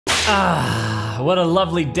Ah, what a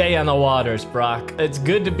lovely day on the waters, Brock. It's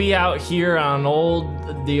good to be out here on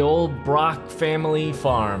the old Brock family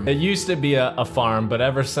farm. It used to be a farm, but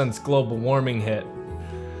ever since global warming hit,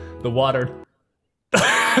 the water...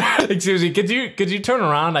 Excuse me, could you turn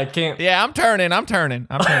around? I can't... Yeah, I'm turning.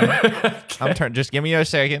 Okay. I'm turning. Just give me a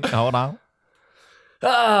second. Hold on.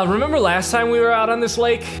 Remember last time we were out on this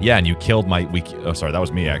lake? Yeah, and you killed my... Oh, sorry, that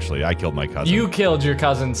was me, actually. I killed my cousin. You killed your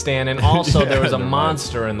cousin, Stan, and also Yeah, there was a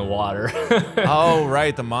monster in the water. Oh,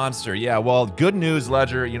 right, the monster. Yeah, well, good news,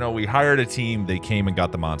 Ledger. You know, we hired a team. They came and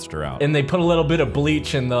got the monster out. And they put a little bit of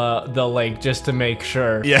bleach in the lake just to make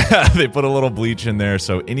sure. Yeah, they put a little bleach in there,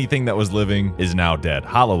 so anything that was living is now dead.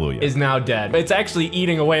 Hallelujah. Is now dead. It's actually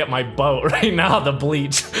eating away at my boat right now, the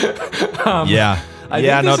bleach. Yeah.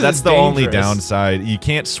 Yeah, no, that's the only downside. You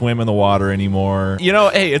can't swim in the water anymore. You know,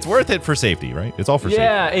 hey, it's worth it for safety, right? It's all for safety.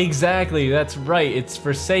 Yeah, exactly. That's right. It's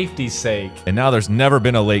for safety's sake. And now there's never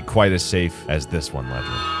been a lake quite as safe as this one, Ledger.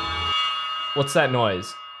 What's that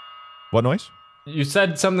noise? What noise? You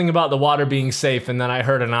said something about the water being safe, and then I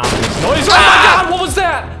heard an ominous noise. Oh my god, what was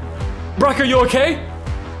that? Brock, are you okay?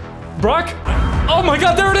 Brock? Oh my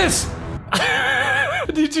god, there it is!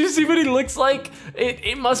 Did you see what he looks like?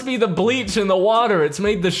 It must be the bleach in the water. It's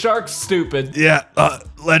made the sharks stupid. Yeah,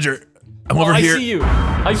 Ledger, I'm over here. I see you.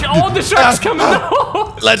 Oh, the shark's coming.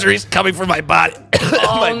 No. Ledger, he's coming for my body.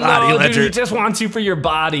 Oh, no, Ledger. Dude, he just wants you for your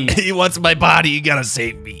body. He wants my body. You gotta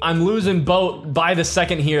save me. I'm losing boat by the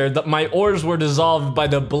second here. My oars were dissolved by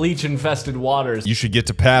the bleach-infested waters. You should get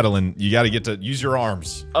to paddling. You gotta get to use your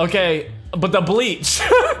arms. Okay, but the bleach.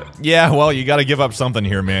 Yeah, well, you gotta give up something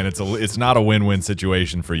here, man. It's not a win-win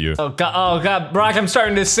situation for you. Oh god, Brock, I'm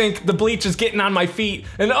starting to sink. The bleach is getting on my feet.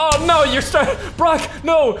 And oh no, Brock,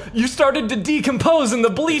 no, you started to decompose in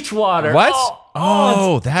the bleach water. What?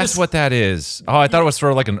 Oh, that's what that is. Oh, I thought it was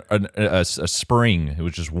sort of like a spring. It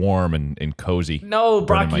was just warm and cozy. No,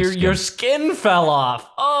 Brock, your skin fell off.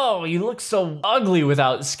 Oh, you look so ugly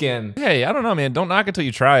without skin. Hey, I don't know, man. Don't knock it till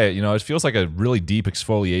you try it. You know, it feels like a really deep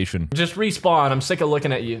exfoliation. Just respawn. I'm sick of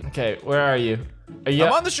looking at you. Okay, where are you?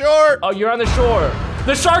 I'm on the shore. Oh, you're on the shore.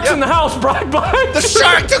 The shark's in the house, Brock. The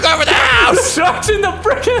shark took over the house. The shark's in the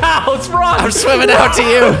freaking house, Brock. I'm swimming out to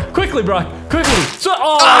you. Quickly, Brock. Quickly.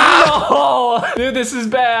 Oh, no. Dude, this is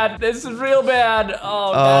bad. This is real bad.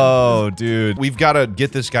 Oh, God. Oh, dude. We've got to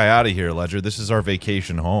get this guy out of here, Ledger. This is our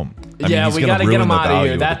vacation home. I mean, we got to get him out of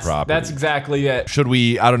here. That's exactly it. Should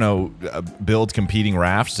we, I don't know, build competing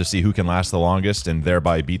rafts to see who can last the longest and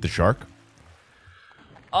thereby beat the shark?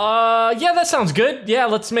 Yeah, that sounds good. Yeah,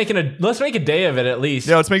 let's make a day of it at least.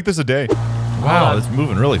 Yeah, let's make this a day. Wow, it's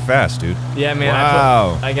moving really fast, dude. Yeah, man.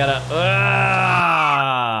 Wow. I gotta.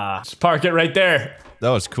 Just park it right there.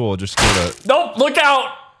 That was cool. Just gotta. Nope. Look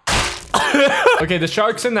out. Okay, the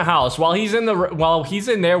shark's in the house. While he's in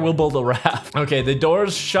there, we'll build a raft. Okay, the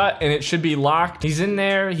door's shut and it should be locked. He's in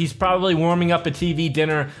there. He's probably warming up a TV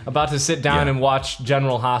dinner, about to sit down and watch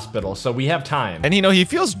General Hospital. So we have time. And you know, he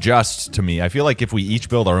feels just to me. I feel like if we each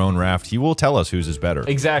build our own raft, he will tell us whose is better.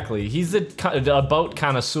 Exactly. He's a boat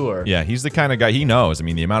connoisseur. Yeah, he's the kind of guy. He knows. I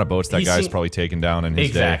mean, the amount of boats that guy's probably taken down in his day.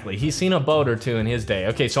 Exactly. He's seen a boat or two in his day.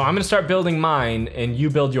 Okay, so I'm gonna start building mine, and you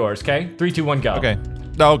build yours. Okay? 3, 2, 1, go. Okay.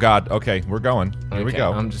 Oh God. Okay, we're going. Here we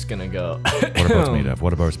go. I'm just gonna go. What are boats made of?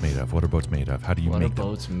 What are boats made of? What are boats made of? How do you make them? What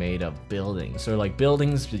are boats made of? Buildings. So like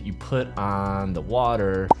buildings that you put on the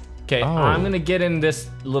water. Okay, I'm gonna get in this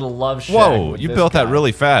little love shack. Whoa, you built that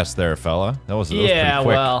really fast there, fella. That was pretty quick. Yeah,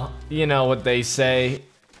 well, you know what they say.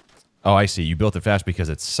 Oh, I see. You built it fast because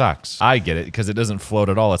it sucks. I get it, because it doesn't float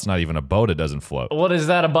at all. It's not even a boat. It doesn't float. What is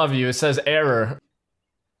that above you? It says error.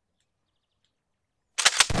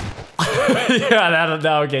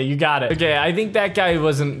 Yeah, okay, you got it. Okay, I think that guy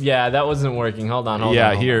wasn't, that wasn't working. Hold on.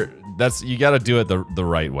 Here, you gotta do it the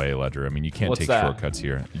right way, Ledger. I mean, you can't take shortcuts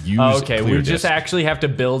here. Okay, we just actually have to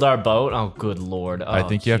build our boat? Oh, good lord. Oh, I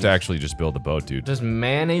think you have to actually just build the boat, dude. Does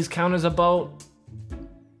mayonnaise count as a boat?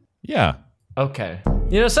 Yeah. Okay.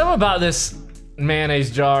 You know, something about this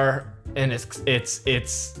mayonnaise jar and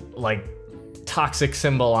it's like toxic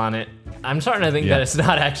symbol on it. I'm starting to think that it's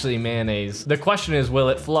not actually mayonnaise. The question is, will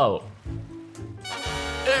it float?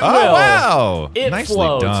 Wow! It Nicely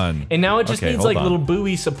floats. done. And now it just needs like little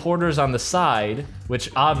buoy supporters on the side, which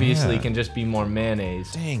obviously can just be more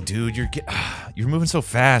mayonnaise. Dang, dude, you're moving so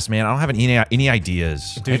fast, man. I don't have any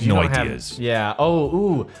ideas. Dude, I have no ideas. Yeah. Oh,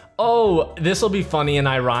 ooh. Oh, this will be funny and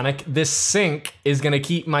ironic. This sink is gonna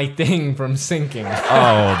keep my thing from sinking.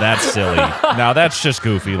 Oh, that's silly. Now that's just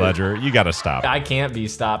goofy, Ledger. You gotta stop. I can't be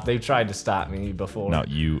stopped. They've tried to stop me before. No,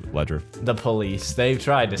 you, Ledger. The police. They've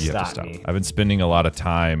tried to stop me. I've been spending a lot of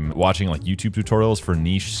time watching like YouTube tutorials for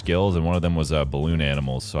niche skills, and one of them was balloon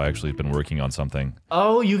animals. So I actually have been working on something.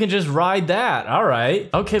 Oh, you can just ride that. All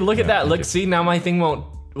right. Okay, look at that. Look, see, now my thing won't.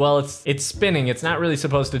 Well, it's spinning. It's not really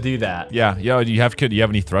supposed to do that. Yeah. Do you have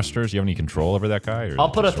any thrusters? Do you have any control over that guy? Or I'll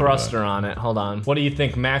put a thruster on it. Hold on. What do you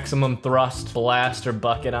think? Maximum thrust, blaster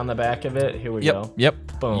bucket on the back of it. Here we go.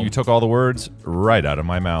 Yep. Boom. You took all the words right out of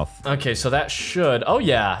my mouth. Okay, so that should. Oh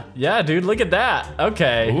yeah, dude. Look at that.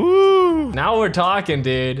 Okay. Ooh. Now we're talking,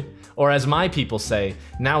 dude. Or as my people say,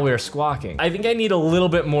 now we're squawking. I think I need a little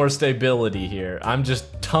bit more stability here. I'm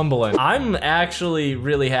just tumbling. I'm actually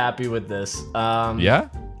really happy with this. Yeah?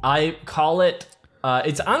 I call it,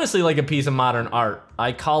 it's honestly like a piece of modern art.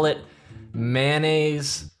 I call it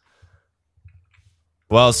mayonnaise.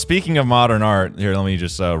 Well, speaking of modern art, here, let me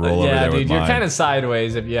just roll over there with mine. Yeah, dude, you're kind of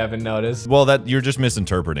sideways if you haven't noticed. Well, you're just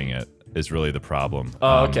misinterpreting it is really the problem.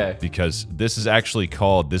 Oh, okay. Because this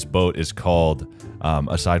boat is called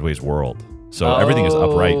a sideways world. So everything is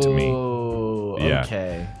upright to me. Yeah.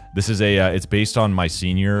 Okay. This is it's based on my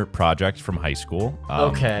senior project from high school.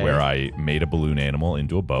 Where I made a balloon animal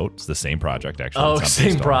into a boat. It's the same project, actually. Oh,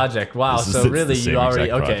 same project. Wow. So really, you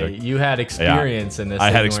already, you had experience in this.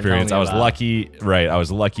 I had experience. I was lucky, right? I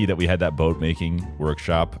was lucky that we had that boat making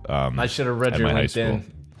workshop. I should have read your LinkedIn.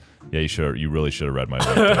 Yeah, you really should have read my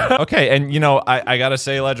LinkedIn. Okay, and you know, I gotta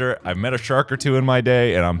say, Ledger, I've met a shark or two in my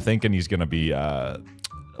day, and I'm thinking he's gonna be a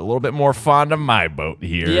little bit more fond of my boat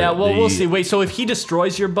here. Yeah, well, we'll see. Wait, so if he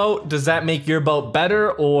destroys your boat, does that make your boat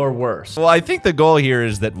better or worse? Well, I think the goal here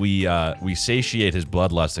is that we satiate his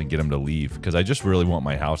bloodlust and get him to leave, because I just really want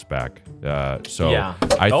my house back. So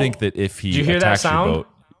I think that if he attacks your boat,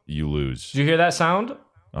 you lose. Did you hear that sound?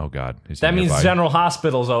 Oh God. That means General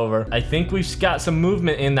Hospital's over. I think we've got some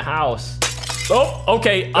movement in the house. Oh,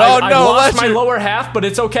 okay. I lost my lower half, but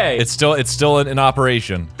it's okay. It's still in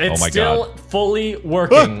operation. It's still fully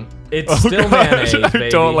working. It's still mayonnaise, baby. I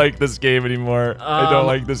don't like this game anymore. I don't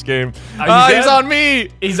like this game. He's on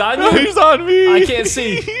me. He's on you? He's on me. I can't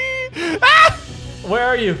see. Where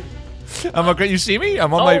are you? I'm okay. You see me?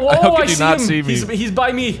 I'm on my. How could you not see me? He's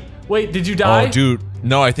by me. Wait, did you die? Oh, dude.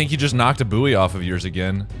 No, I think you just knocked a buoy off of yours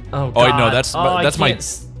again. Oh, God. Oh, no, that's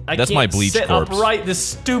my bleach sit corpse. Upright, this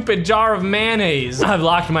stupid jar of mayonnaise. I've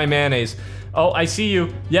locked my mayonnaise. Oh, I see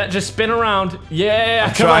you. Yeah, just spin around.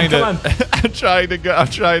 Yeah, come on. I'm trying to get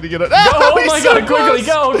it. Oh my God, quickly,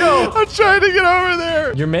 go. I'm trying to get over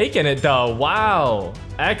there. You're making it though. Wow.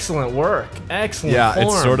 Excellent work. Excellent form.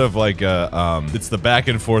 It's sort of like it's the back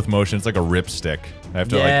and forth motion. It's like a ripstick. I have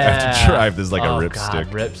to drive this like a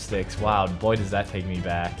ripstick. Ripsticks. Wow, boy, does that take me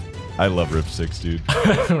back. I love ripsticks, dude.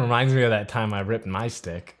 Reminds me of that time I ripped my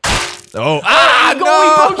stick. Oh, no!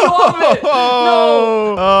 He broke you off of it!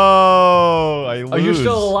 No! Oh, I lose. Oh, you're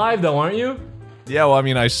still alive though, aren't you? Yeah, well, I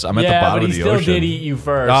mean, I'm at the bottom of the ocean. Yeah, but he still did eat you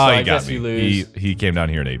first, so I guess you lose. He came down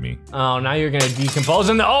here and ate me. Oh, now you're gonna decompose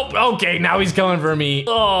him. Oh, okay, now he's coming for me.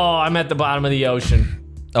 Oh, I'm at the bottom of the ocean.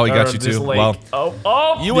 Oh, he got you too? Well,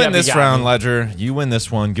 you win this round, Ledger. You win this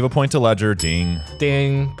one. Give a point to Ledger. Ding.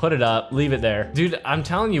 Ding. Put it up. Leave it there. Dude, I'm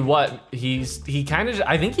telling you what, he kind of,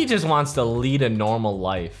 I think he just wants to lead a normal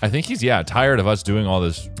life. I think he's, tired of us doing all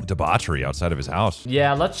this debauchery outside of his house.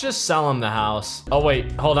 Yeah, let's just sell him the house. Oh,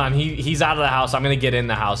 wait, hold on. He's out of the house. I'm gonna get in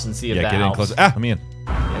the house and see if that helps. Yeah, get in close. Let me in.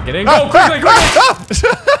 Yeah, get in. Go, quickly.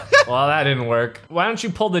 Well, that didn't work. Why don't you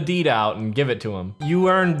pull the deed out and give it to him? You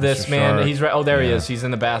earned this, man. Shark. He's right. Oh, there he is. He's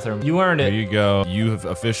in the bathroom. You earned it. There you go. You have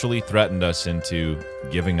officially threatened us into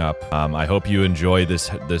giving up. I hope you enjoy this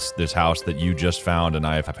house that you just found and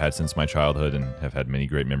I have had since my childhood and have had many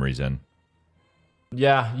great memories in.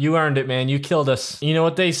 Yeah, you earned it, man. You killed us. You know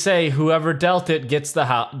what they say? Whoever dealt it gets the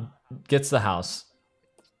house.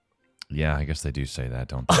 Yeah, I guess they do say that,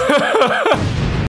 don't they?